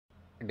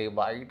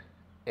divide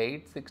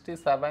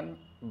 867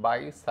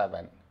 by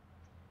 7.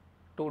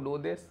 To do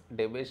this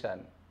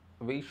division,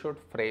 we should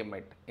frame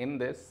it in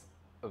this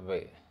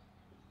way.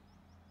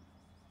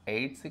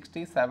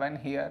 867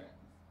 here,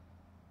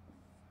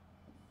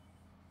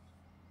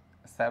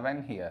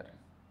 7 here.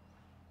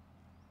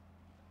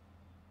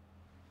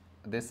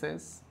 This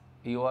is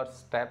your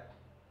step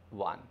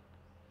 1.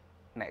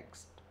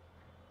 Next,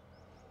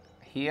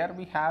 here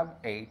we have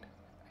 8,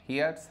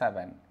 here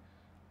 7.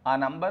 A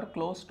number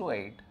close to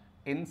 8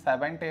 in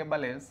 7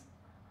 table is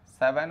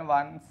 7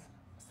 ones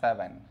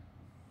 7.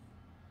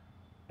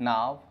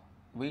 Now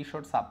we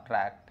should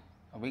subtract,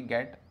 we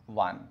get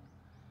 1.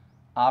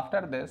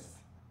 After this,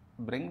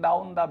 bring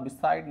down the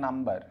beside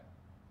number,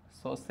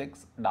 so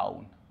 6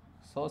 down,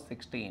 so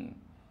 16.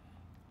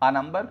 A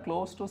number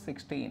close to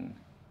 16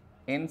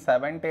 in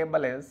 7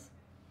 table is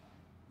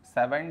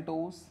 7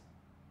 twos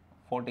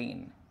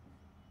 14.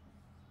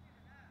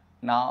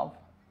 Now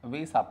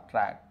we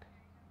subtract,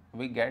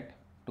 we get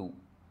 2.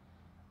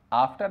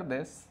 After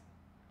this,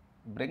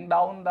 bring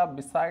down the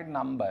beside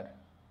number,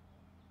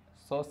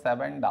 so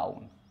 7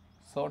 down,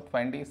 so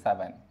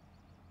 27.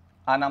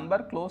 A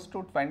number close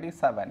to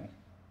 27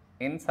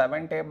 in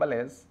 7 table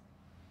is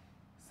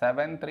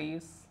 7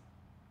 threes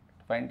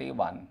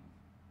 21.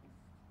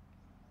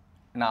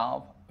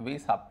 Now we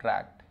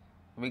subtract,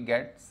 we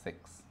get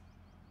 6.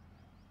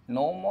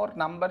 No more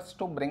numbers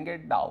to bring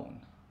it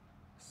down,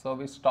 so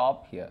we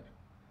stop here.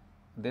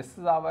 This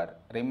is our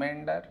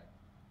remainder,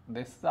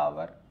 this is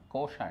our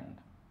quotient.